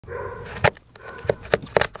Here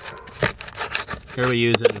we're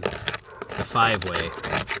using the 5-way.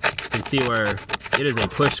 You can see where it is a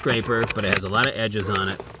push scraper, but it has a lot of edges on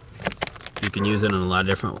it. You can use it in a lot of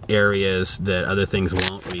different areas that other things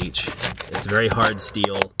won't reach. It's very hard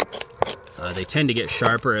steel. They tend to get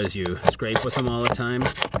sharper as you scrape with them all the time.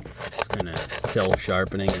 It's kind of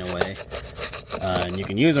self-sharpening in a way. And you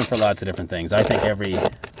can use them for lots of different things. I think every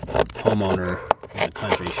homeowner in the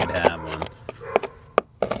country should have one.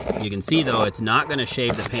 You can see though, it's not going to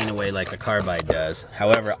shave the paint away like the carbide does.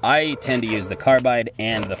 However, I tend to use the carbide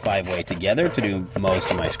and the 5-way together to do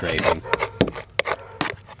most of my scraping.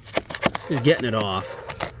 Just getting it off.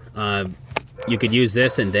 You could use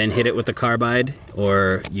this and then hit it with the carbide,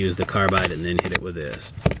 or use the carbide and then hit it with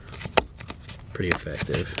this. Pretty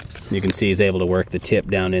effective. You can see he's able to work the tip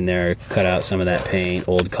down in there, cut out some of that paint,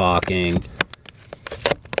 old caulking.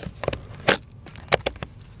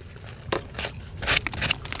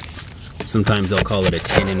 Sometimes they'll call it a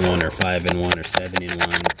 10-in-1 or 5-in-1 or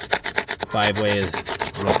 7-in-1. 5-way is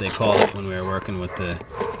what they call it when we were working with the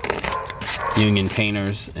union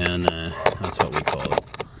painters, and that's what we call it.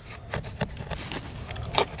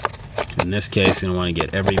 In this case, you're going to want to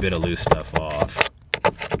get every bit of loose stuff off.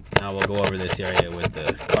 Now we'll go over this area with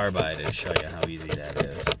the carbide and show you how easy that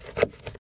is.